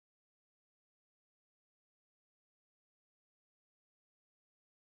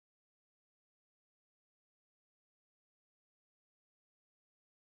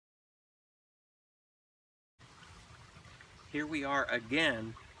Here we are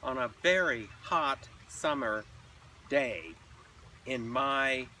again on a very hot summer day in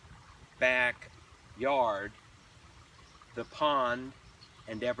my backyard, the pond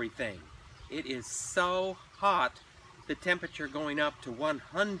and everything. It is so hot, the temperature going up to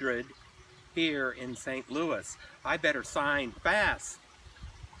 100 here in St. Louis. I better sign fast.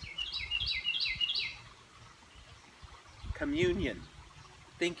 Communion,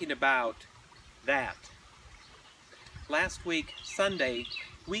 thinking about that. Last week, Sunday,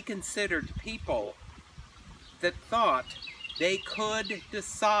 we considered people that thought they could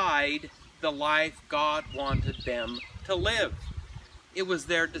decide the life God wanted them to live. It was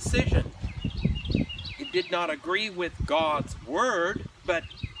their decision. It did not agree with God's word, but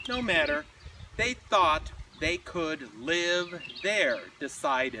no matter. They thought they could live their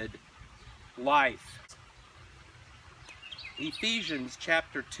decided life. Ephesians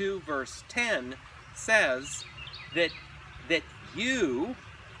chapter 2 verse 10 says that you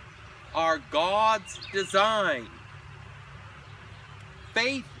are God's design.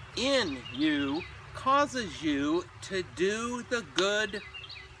 Faith in you causes you to do the good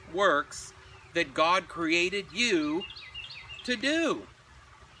works that God created you to do.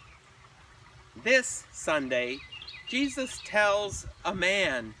 This Sunday, Jesus tells a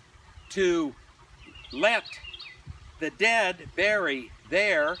man to let the dead bury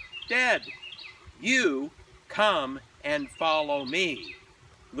their dead. You come and follow me.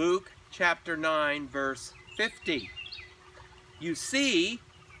 Luke chapter 9 verse 50. You see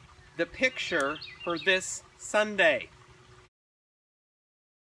the picture for this Sunday.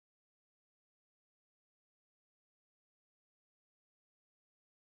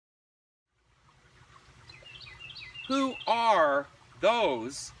 Who are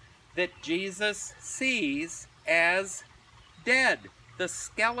those that Jesus sees as dead? The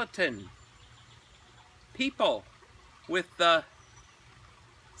skeleton. People with the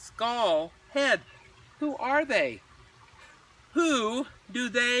skull head. Who are they? Who do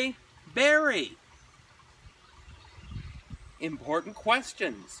they bury? Important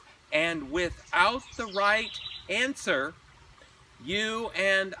questions. And without the right answer, you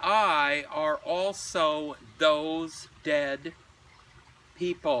and I are also those dead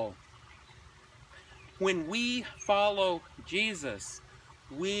people. When we follow Jesus,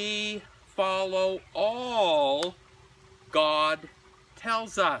 we follow all God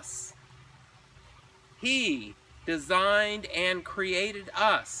tells us. He designed and created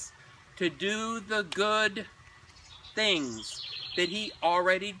us to do the good things that He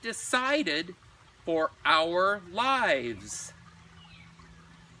already decided for our lives.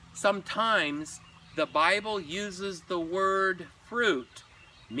 Sometimes the Bible uses the word fruit,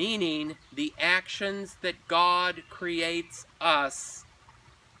 meaning the actions that God creates us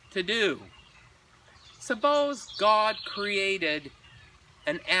to do. Suppose God created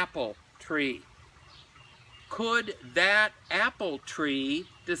an apple tree. Could that apple tree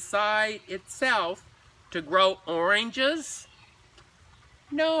decide itself to grow oranges?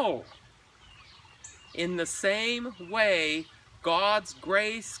 No. In the same way, God's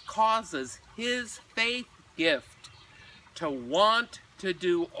grace causes His faith gift to want to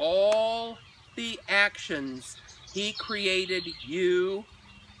do all the actions He created you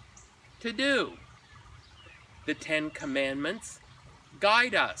to do. The Ten Commandments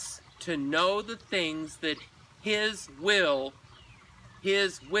guide us to know the things that His will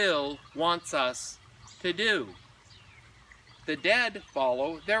wants us to do. The dead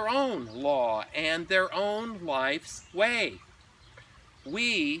follow their own law and their own life's way.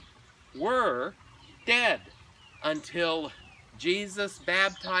 We were dead until Jesus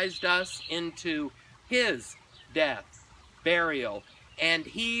baptized us into His death, burial, and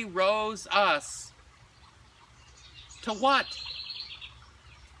He rose us to what?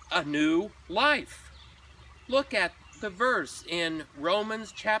 A new life. Look at the verse in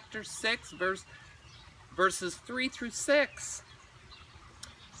Romans chapter 6, verses 3 through 6.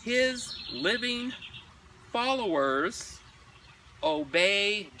 His living followers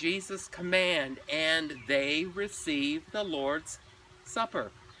obey Jesus' command and they receive the Lord's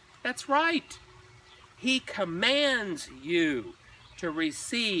Supper. That's right. He commands you to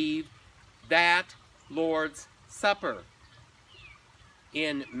receive that Lord's Supper.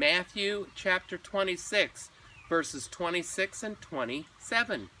 In Matthew chapter 26, verses 26 and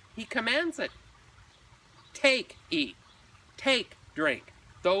 27, He commands it. Take, eat. Take, drink.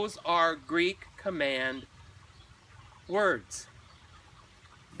 Those are Greek command words.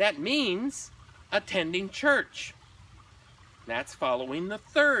 That means attending church. That's following the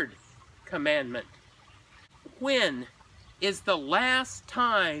third commandment. When is the last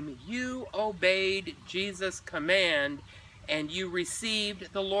time you obeyed Jesus' command and you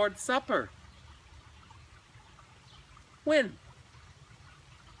received the Lord's Supper? When?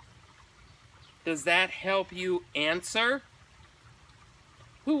 Does that help you answer?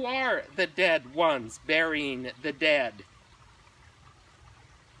 Who are the dead ones burying the dead?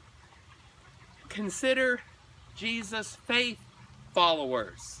 Consider Jesus' faith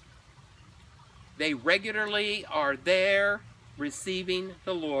followers. They regularly are there receiving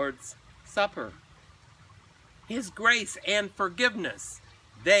the Lord's Supper. His grace and forgiveness,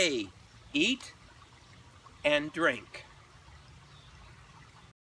 they eat and drink.